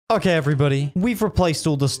Okay, everybody, we've replaced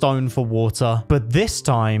all the stone for water, but this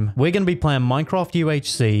time we're going to be playing Minecraft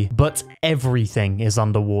UHC, but everything is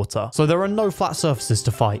underwater. So there are no flat surfaces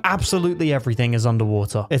to fight. Absolutely everything is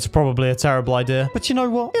underwater. It's probably a terrible idea, but you know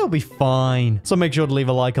what? It'll be fine. So make sure to leave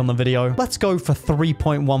a like on the video. Let's go for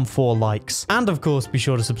 3.14 likes. And of course, be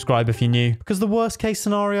sure to subscribe if you're new, because the worst case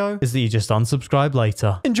scenario is that you just unsubscribe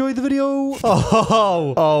later. Enjoy the video.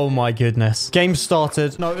 Oh my goodness. Game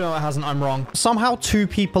started. No, it hasn't. I'm wrong. Somehow 2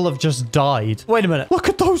 people have just died. Wait a minute. Look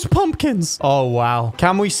at those pumpkins. Oh, wow.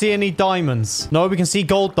 Can we see any diamonds? No, we can see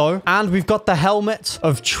gold though. And we've got the helmet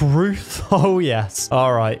of truth. Oh, yes.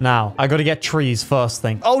 All right. Now, I got to get trees first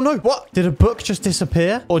thing. Oh, no. What? Did a book just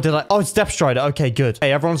disappear? Or did I? Oh, it's Depth Strider. Okay, good.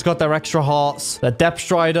 Hey, everyone's got their extra hearts, their Depth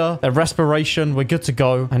Strider, their respiration. We're good to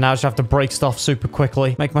go. I now just have to break stuff super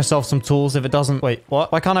quickly. Make myself some tools if it doesn't. Wait,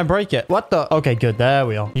 what? Why can't I break it? What the? Okay, good. There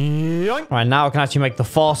we are. Yoink. All right, now I can actually make the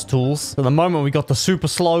fast tools. At the moment, we got the super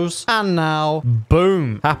slows. And now,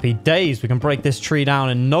 boom. Happy days. We can break this tree down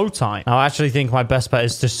in no time. Now, I actually think my best bet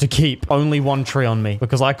is just to keep only 1 tree on me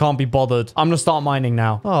because I can't be bothered. I'm going to start mining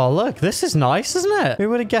now. Oh, look. This is nice, isn't it? Who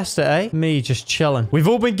would have guessed it, eh? Me just chilling. We've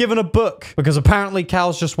all been given a book because apparently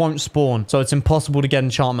cows just won't spawn. So it's impossible to get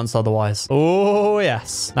enchantments otherwise. Oh,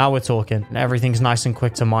 yes. Now we're talking. And everything's nice and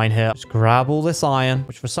quick to mine here. Just grab all this iron,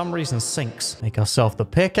 which for some reason sinks. Make ourselves the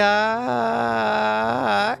pickaxe.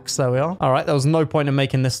 There we are. All right. There was no point in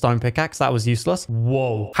making this stone pickaxe. That was useless.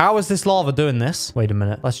 Whoa. How is this lava doing this? Wait a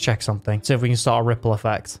minute. Let's check something. See if we can start a ripple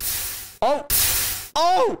effect. Oh.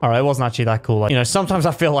 Oh! All right, it wasn't actually that cool. Like, you know, sometimes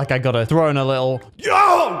I feel like I gotta throw in a little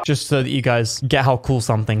yo! Just so that you guys get how cool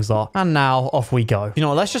some things are. And now, off we go. You know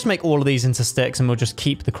what? Let's just make all of these into sticks and we'll just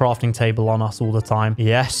keep the crafting table on us all the time.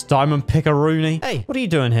 Yes, diamond pickaroony. Hey, what are you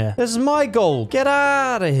doing here? This is my gold. Get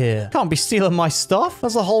out of here. Can't be stealing my stuff.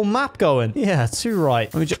 There's a whole map going. Yeah, too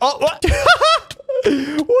right. Let me just... Oh, what? What are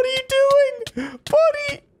you doing?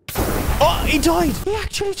 Buddy? Oh, he died. He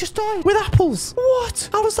actually just died with apples. What?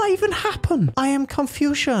 How does that even happen? I am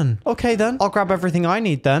confusion. Okay, then. I'll grab everything I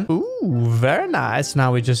need then. Ooh, very nice.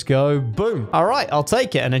 Now we just go boom. All right, I'll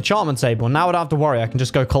take it. An enchantment table. Now I don't have to worry. I can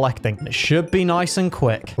just go collecting. It should be nice and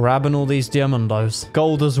quick. Grabbing all these diamondos.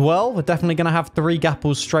 Gold as well. We're definitely going to have 3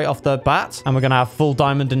 gapples straight off the bat. And we're going to have full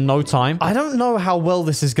diamond in no time. I don't know how well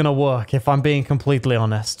this is going to work, if I'm being completely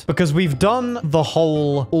honest. Because we've done the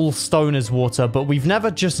whole all stone is water, but we've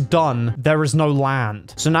never just done there is no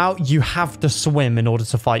land. So now you have to swim in order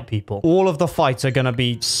to fight people. All of the fights are going to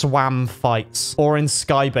be swam fights or in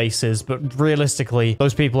sky bases, but realistically,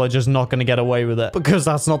 those people are just not going to get away with it because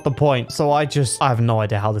that's not the point. So I have no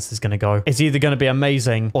idea how this is going to go. It's either going to be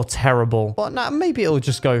amazing or terrible. But nah, maybe it'll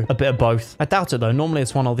just go a bit of both. I doubt it though. Normally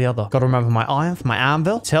it's one or the other. Got to remember my iron for my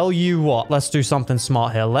anvil. Tell you what, let's do something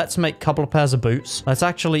smart here. Let's make a couple of pairs of boots. Let's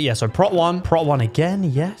actually, yeah, so prot 1 again.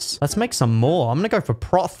 Yes. Let's make some more. I'm going to go for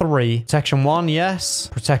prot 3. Protection 1, yes.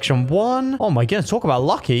 Protection 1. Oh my goodness, talk about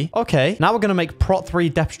lucky. Okay, now we're going to make prot 3,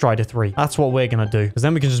 Depth Strider 3. That's what we're going to do. Because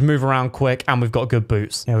then we can just move around quick and we've got good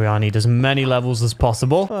boots. Here we are. I need as many levels as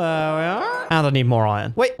possible. There we are. And I need more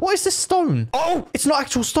iron. Wait, what is this stone? Oh, it's not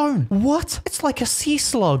actual stone. What? It's like a sea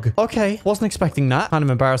slug. Okay, wasn't expecting that. Kind of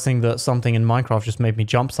embarrassing that something in Minecraft just made me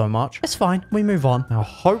jump so much. It's fine. We move on. Now,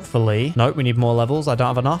 hopefully... Nope, we need more levels. I don't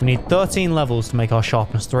have enough. We need 13 levels to make our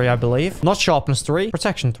sharpness 3, I believe. Not sharpness 3,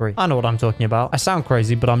 protection 3. I know what I'm talking about. I sound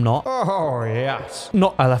crazy, but I'm not. Oh, yes.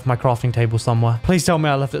 Not, I left my crafting table somewhere. Please tell me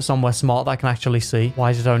I left it somewhere smart that I can actually see.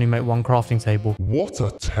 Why did it only make 1 crafting table? What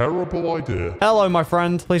a terrible idea. Hello, my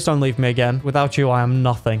friend. Please don't leave me again. Without you, I am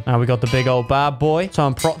nothing. Now we got the big old bad boy.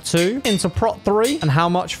 Turn prot 2 into prot 3. And how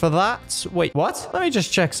much for that? Wait, what? Let me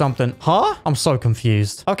just check something. Huh? I'm so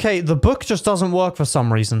confused. Okay, the book just doesn't work for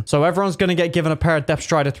some reason. So everyone's going to get given a pair of Depth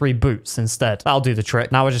Strider 3 boots instead. That'll do the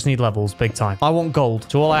trick. Now I just need levels big time. I want gold.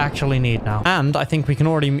 So all I actually need now. And I think we can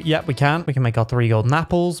already... Yep, we can. We can make our 3 golden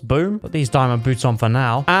apples. Boom. Put these diamond boots on for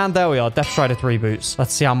now. And there we are. Depth Strider 3 boots.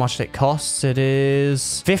 Let's see how much it costs. It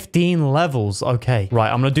is 15 levels. Okay.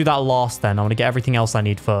 Right. I'm going to do that last then. I'm going to get everything else I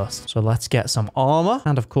need first. So let's get some armor.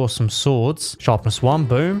 And of course, some swords. Sharpness 1.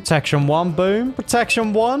 Boom. Protection 1. Boom.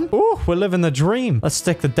 Protection 1. Ooh, we're living the dream. Let's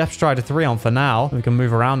stick the Depth Strider 3 on for now. We can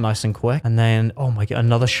move around nice and quick. And then, oh my God,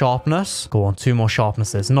 another sharpness. Go on. 2 more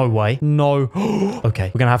sharpnesses. No way. No.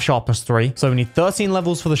 Okay. We're going to have sharpness 3. So we need 13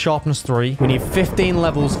 levels for the sharpness 3. We need 15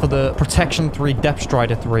 levels for the protection 3, Depth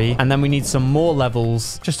Strider 3. And then we need some more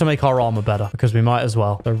levels just to make our armor better because we might as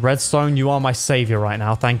well. So redstone, you are my savior right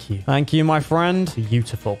now. Thank you. Thank you, you, my friend.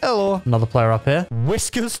 Beautiful. Hello. Another player up here.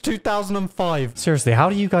 Whiskers 2005. Seriously, how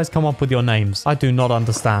do you guys come up with your names? I do not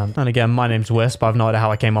understand. And again, my name's Wisp. I have no idea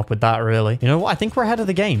how I came up with that, really. You know what? I think we're ahead of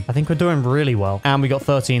the game. I think we're doing really well. And we got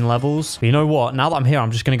 13 levels. But you know what? Now that I'm here,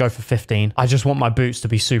 I'm just going to go for 15. I just want my boots to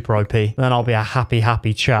be super OP. Then I'll be a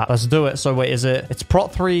happy chap. Let's do it. So wait, is it? It's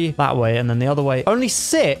prot 3 that way and then the other way. Only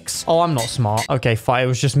 6? Oh, I'm not smart. Okay, fine. It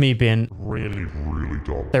was just me being Really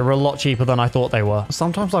dumb. they were a lot cheaper than I thought they were.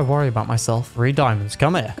 Sometimes I worry about myself. 3 diamonds.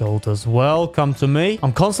 Come here. Gold as well. Come to me.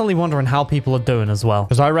 I'm constantly wondering how people are doing as well.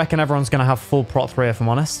 Because I reckon everyone's going to have full prot 3 if I'm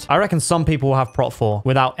honest. I reckon some people will have prot 4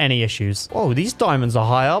 without any issues. Oh, these diamonds are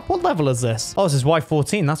high up. What level is this? Oh, this is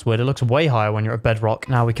Y14. That's weird. It looks way higher when you're at bedrock.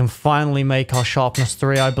 Now we can finally make our sharpness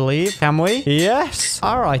 3, I believe. Can we? Yes.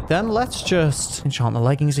 All right, then. Let's just enchant the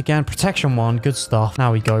leggings again. Protection 1. Good stuff.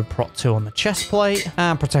 Now we go prot 2 on the chest plate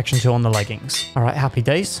and protection 2 on the leggings. All right, happy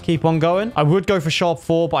days. Keep on going. I would go for sharp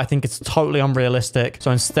 4, but I think it's totally unrealistic.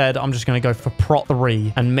 So instead, I'm just going to go for prot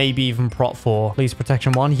 3 and maybe even prot 4. Please,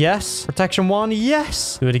 protection 1. Yes. Protection 1.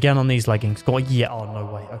 Yes. Do it again on these leggings. Go. Yeah. Oh, no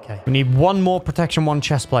way. Okay. We need one more protection 1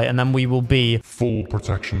 chest plate and then we will be Full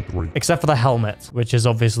protection 3. except for the helmet, which is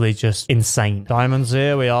obviously just insane. Diamonds,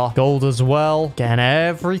 here we are. Gold as well. Getting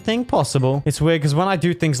everything possible. It's weird because when I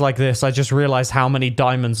do things like this, I just realize how many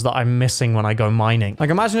diamonds that I'm missing when I go mining. Like,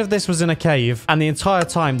 imagine if this was in a cave and the entire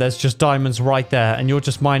time there's just diamonds right there and you're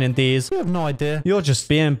just mining these. You have no idea. You're just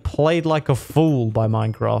being played like a fool by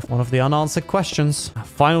Minecraft. One of the unanswered questions.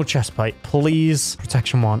 Final chest plate, please.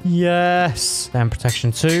 Protection 1. Yes. Then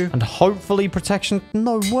protection 2 and hopefully protection.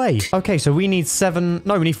 No way. Okay, so we need 7.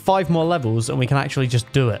 No, we need 5 more levels and we can actually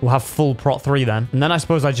just do it. We'll have full prot 3 then. And then I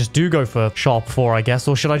suppose I just do go for sharp 4, I guess.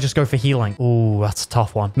 Or should I just go for healing? Oh, that's a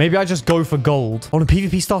tough one. Maybe I just go for gold. Oh, the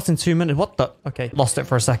PvP starts in 2 minutes. What the? Okay, lost it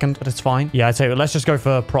for a second, but it's fine. Yeah, I tell you what, let's just go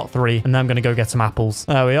for prot 3 and then I'm going to go get some apples.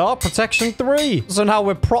 There we are. Protection 3. So now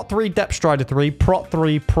we're prot 3, depth strider 3, prot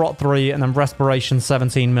 3, and then respiration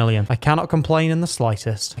 17 million. I cannot complain in the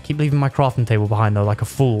slightest. I keep leaving my crafting table behind though, like a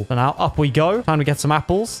fool. So now up we go. Time to get some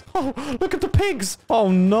apples. Oh, look at the pigs.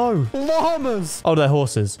 Oh no. Llamas. Oh, they're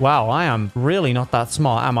horses. Wow, I am really not that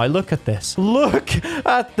smart, am I? Look at this. Look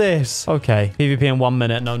at this. Okay. PvP in 1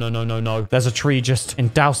 minute. No. There's a tree just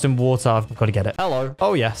doused in water. I've got to get it. Hello.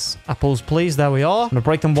 Oh, yes. Apples, please. There we are. I'm going to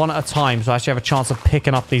break them one at a time so I actually have a chance of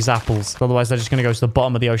picking up these apples. Otherwise, they're just going to go to the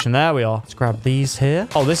bottom of the ocean. There we are. Let's grab these here.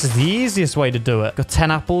 Oh, this is the easiest way to do it. Got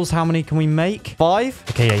 10 apples. How many can we make? 5?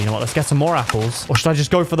 Okay, yeah, you know what? Let's get some more apples. Or should I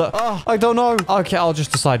just go for the... Oh, I don't know. Okay, I'll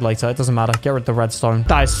just decide later. It doesn't matter. Get rid of the redstone.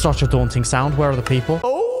 That is such a daunting sound. Where are the people?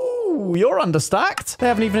 Oh, you're understacked. They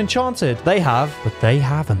haven't even enchanted. They have, but they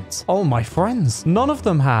haven't. Oh, my friends. None of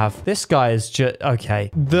them have. This guy is just...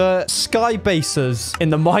 Okay. The sky basers in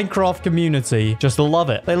the Minecraft community just love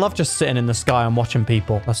it. They love just sitting in the sky and watching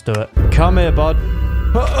people. Let's do it. Come here, bud.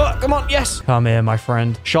 Come on, yes. Come here, my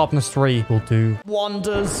friend. Sharpness 3 will do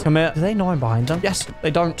wonders. Come here. Do they know I'm behind them? Yes,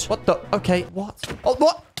 they don't. What the? Okay, what? Oh,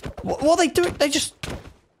 what? What are they doing? They just...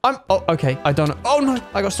 Oh, okay. I don't know. Oh, no.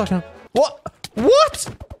 I got stuck now. What?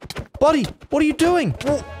 Buddy, what are you doing?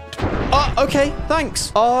 Okay,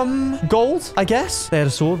 thanks. Gold, I guess. They had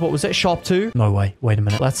a sword. What was it? Sharp 2? No way. Wait a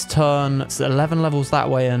minute. Let's turn 11 levels that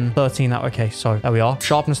way and 13 that way. Okay, so there we are.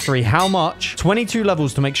 Sharpness 3. How much? 22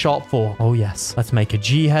 levels to make sharp 4. Oh, yes. Let's make a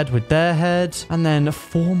G head with their head. And then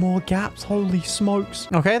 4 more gaps. Holy smokes.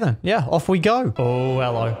 Okay, then. Yeah, off we go. Oh,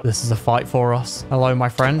 hello. This is a fight for us. Hello, my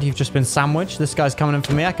friend. You've just been sandwiched. This guy's coming in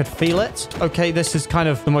for me. I could feel it. Okay, this is kind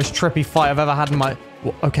of the most trippy fight I've ever had in my...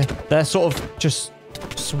 Okay, they're sort of just...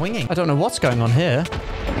 swinging. I don't know what's going on here.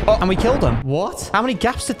 Oh, and we killed them. What? How many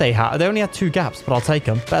gaps did they have? They only had 2 gaps, but I'll take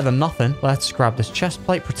them. Better than nothing. Let's grab this chest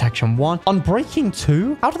plate. Protection 1. Unbreaking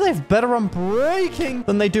 2? How do they have better unbreaking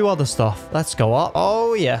than they do other stuff? Let's go up.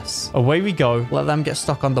 Oh, yes. Away we go. Let them get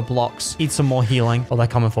stuck on the blocks. Eat some more healing. Oh, they're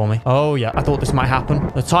coming for me. Oh, yeah. I thought this might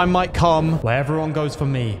happen. The time might come where everyone goes for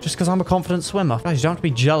me. Just because I'm a confident swimmer. Guys, you don't have to be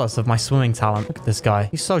jealous of my swimming talent. Look at this guy.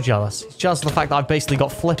 He's so jealous. He's jealous of the fact that I've basically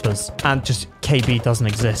got flippers and just KB doesn't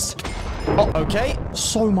exist. Oh, okay.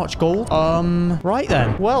 So much gold. Right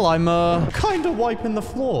then. Well, I'm kind of wiping the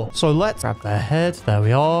floor. So let's grab their head. There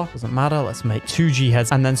we are. Doesn't matter. Let's make 2 G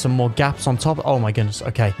heads and then some more gaps on top. Oh my goodness.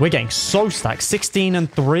 Okay. We're getting so stacked. 16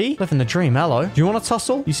 and 3. Living the dream. Hello. Do you want to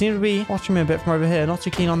tussle? You seem to be watching me a bit from over here. Not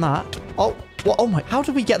too keen on that. Oh, what? Oh my. How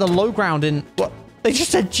did we get the low ground in? What? They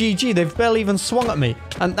just said GG. They've barely even swung at me.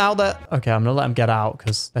 And now they're... Okay, I'm going to let them get out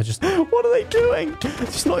because they're just... What are they doing?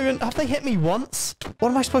 It's not even... Have they hit me once? What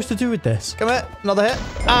am I supposed to do with this? Come here. Another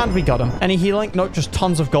hit. And we got him. Any healing? Nope, just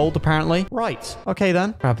tons of gold, apparently. Right. Okay,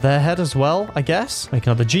 then. Grab their head as well, I guess. Make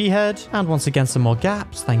another G head. And once again, some more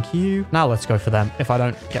gaps. Thank you. Now let's go for them if I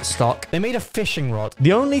don't get stuck. They made a fishing rod.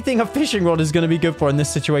 The only thing a fishing rod is going to be good for in this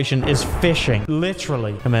situation is fishing.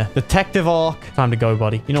 Literally. Come here. Detective arc. Time to go,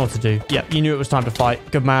 buddy. You know what to do. Yep, you knew it was time to fight.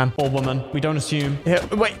 Good man or woman. We don't assume. Here,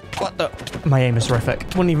 wait. What the? My aim is horrific.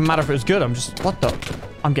 Wouldn't even matter if it was good. I'm just... What the?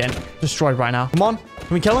 I'm getting destroyed right now. Come on.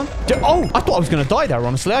 Can we kill him? Oh, I thought I was going to die there,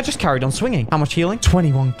 honestly. I just carried on swinging. How much healing?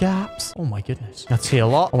 21 gaps. Oh, my goodness. Let's heal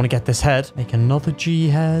a lot. I want to get this head. Make another G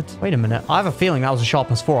head. Wait a minute. I have a feeling that was a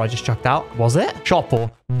sharpness 4 I just chucked out. Was it? Sharp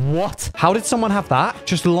 4. What? How did someone have that?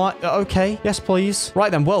 Just like... Okay. Yes, please.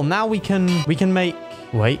 Right then. Well, now we can make...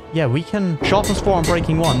 Wait, yeah, we can... Sharpness 4 on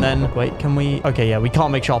breaking 1, then... Wait, can we... Okay, yeah, we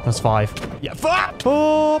can't make sharpness 5. Yeah,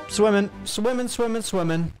 oh, swimming. Swimming, swimming,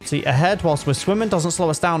 swimming. See, ahead whilst we're swimming doesn't slow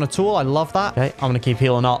us down at all. I love that. Okay, I'm gonna keep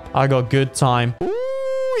healing up. I got good time.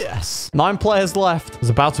 Ooh, yes. 9 players left. There's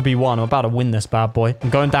about to be 1. I'm about to win this bad boy. I'm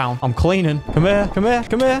going down. I'm cleaning. Come here, come here,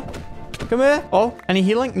 come here. Come here. Oh, any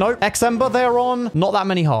healing? Nope. X-Ember, they're on not that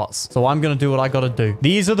many hearts. So I'm going to do what I got to do.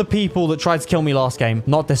 These are the people that tried to kill me last game.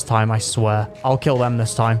 Not this time, I swear. I'll kill them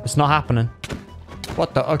this time. It's not happening.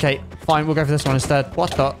 What the? Okay, fine. We'll go for this one instead.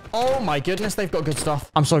 What the? Oh my goodness, they've got good stuff.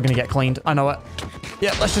 I'm so going to get cleaned. I know it.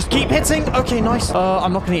 Yeah, let's just keep hitting. Okay, nice.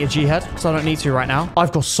 I'm not going to eat a G head, so I don't need to right now.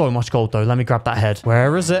 I've got so much gold, though. Let me grab that head.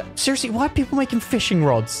 Where is it? Seriously, why are people making fishing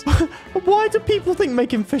rods? Why do people think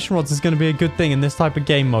making fishing rods is going to be a good thing in this type of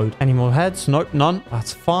game mode? Any more heads? Nope, none.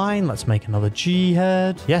 That's fine. Let's make another G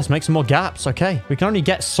head. Yes, make some more gaps. Okay. We can only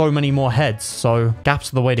get so many more heads, so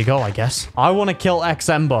gaps are the way to go, I guess. I want to kill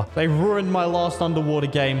X-Ember. They ruined my last underwater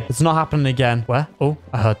game. It's not happening again. Where? Oh,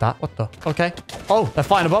 I heard that. What the? Okay. Oh, they're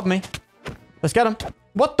fighting above me. Let's get him.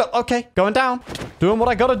 What the? Okay, going down. Doing what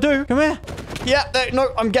I gotta do. Come here. Yeah, no,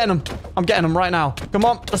 I'm getting him. I'm getting him right now. Come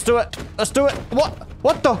on, let's do it. Let's do it. What?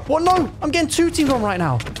 What the? What? No, I'm getting 2 teamed on right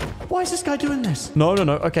now. Why is this guy doing this? No, no,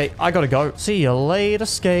 no. Okay, I gotta go. See you later,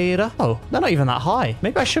 skater. Oh, they're not even that high.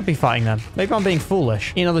 Maybe I should be fighting them. Maybe I'm being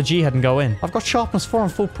foolish. Eat another G head and go in. I've got sharpness 4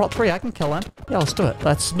 and full prot 3. I can kill them. Yeah, let's do it.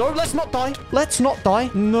 No, let's not die. Let's not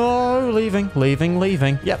die. No, leaving.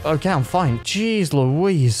 Yep, okay, I'm fine. Jeez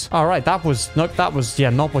Louise. All right, that was, yeah,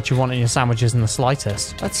 not what you want in your sandwiches in the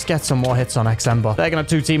slightest. Let's get some more hits on X-Ember. They're gonna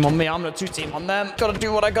 2-team on me. I'm gonna 2-team on them. Gotta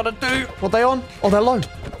do what I gotta do. What are they on? Oh, they're low.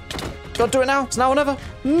 Gotta do it now. It's now or never.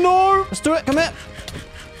 No! Let's do it. Come here.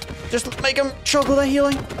 Just make them struggle their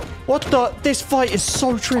healing. What the? This fight is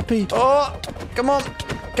so trippy. Oh, come on.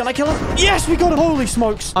 Can I kill him? Yes, we got him. Holy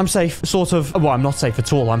smokes. I'm safe. Sort of. Well, I'm not safe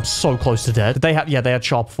at all. I'm so close to dead. Did they have... Yeah, they had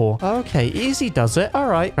sharp 4. Okay, easy does it. All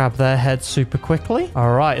right. Grab their head super quickly.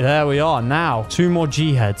 All right, there we are. Now, 2 more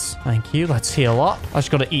G heads. Thank you. Let's heal up. I just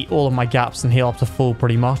got to eat all of my gaps and heal up to full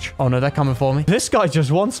pretty much. Oh, no, they're coming for me. This guy just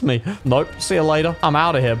wants me. Nope. See you later. I'm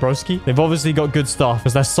out of here, broski. They've obviously got good stuff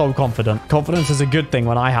because they're so confident. Confidence is a good thing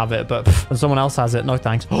when I have it, but when someone else has it, no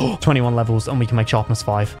thanks. 21 levels and we can make sharpness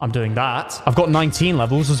 5. I'm doing that. I've got 19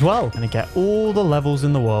 levels as well. Gonna get all the levels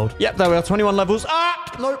in the world. Yep, there we are. 21 levels.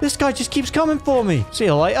 Ah, no. This guy just keeps coming for me. See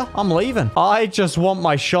you later. I'm leaving. I just want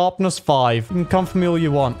my sharpness 5. You can come for me all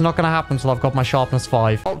you want. It's not gonna happen until I've got my sharpness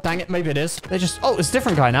 5. Oh, dang it. Maybe it is. They just... Oh, it's a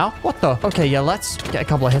different guy now. What the? Okay, yeah, let's get a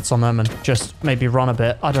couple of hits on them and just maybe run a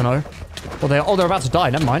bit. I don't know. Well, they're about to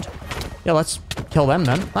die. Never mind. Yeah, let's kill them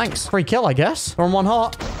then. Thanks. Free kill, I guess. They're on 1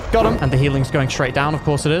 heart. Got him. And the healing's going straight down. Of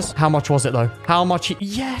course it is. How much was it, though? How much?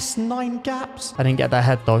 Yes, 9 gaps. I didn't get their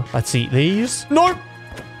head, though. Let's eat these. Nope.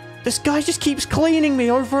 This guy just keeps cleaning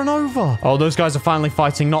me over and over. Oh, those guys are finally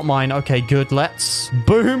fighting, not mine. Okay, good. Let's...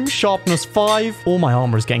 Boom. Sharpness 5. All my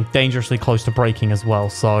armor is getting dangerously close to breaking as well.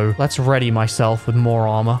 So let's ready myself with more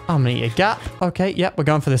armor. I'm gonna eat a gap. Okay, yep, we're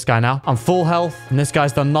going for this guy now. I'm full health, and this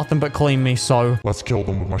guy's done nothing but clean me, so... Let's kill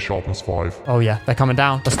them with my sharpness 5. Oh, yeah, they're coming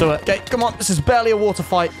down. Let's do it. Okay, come on. This is barely a water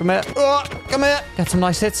fight. Come here. Come here. Get some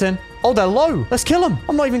nice hits in. Oh, they're low. Let's kill him.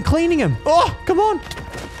 I'm not even cleaning him. Oh, come on.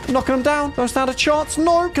 Knocking him down. Don't stand a chance.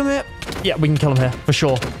 No, come here. Yeah, we can kill him here for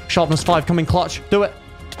sure. Sharpness 5 coming clutch. Do it.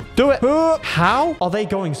 Do it. How are they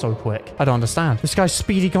going so quick? I don't understand. This guy's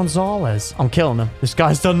Speedy Gonzalez. I'm killing him. This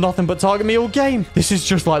guy's done nothing but target me all game. This is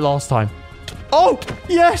just like last time. Oh,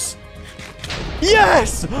 yes.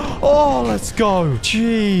 Yes! Oh, let's go.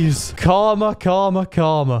 Jeez. Karma, karma,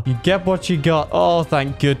 karma. You get what you got. Oh,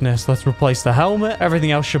 thank goodness. Let's replace the helmet.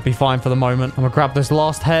 Everything else should be fine for the moment. I'm gonna grab this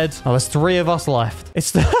last head. Now, there's 3 of us left.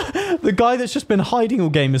 It's the guy that's just been hiding all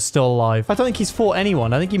game is still alive. I don't think he's fought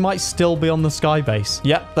anyone. I think he might still be on the sky base.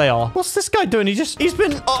 Yep, they are. What's this guy doing? He's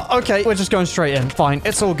been... Oh, okay. We're just going straight in. Fine.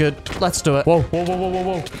 It's all good. Let's do it. Whoa, whoa, whoa, whoa, whoa,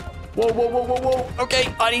 whoa. Whoa, whoa, whoa, whoa, whoa.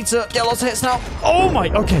 Okay, I need to get lots of hits now. Oh my,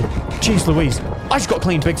 okay. Jeez Louise. I just got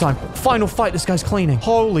cleaned big time. Final fight, this guy's cleaning.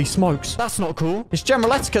 Holy smokes. That's not cool. It's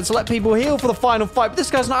general etiquette to let people heal for the final fight, but this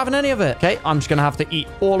guy's not having any of it. Okay, I'm just gonna have to eat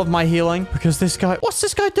all of my healing because this guy... What's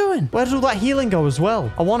this guy doing? Where did all that healing go as well?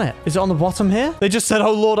 I want it. Is it on the bottom here? They just said,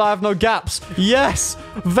 oh Lord, I have no gaps. Yes!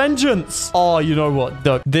 Vengeance! Oh, you know what,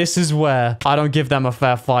 Doug? This is where I don't give them a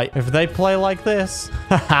fair fight. If they play like this...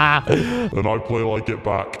 Then I play like it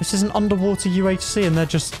back. This is an underwater UHC and they're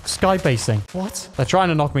just sky basing. What? They're trying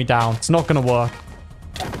to knock me down. It's not gonna work.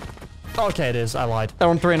 Okay, it is. I lied. They're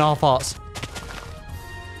on 3.5 hearts.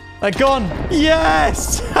 They're gone.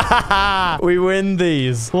 Yes! We win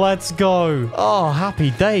these. Let's go. Oh,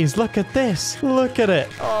 happy days. Look at this. Look at it.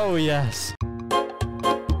 Oh, yes.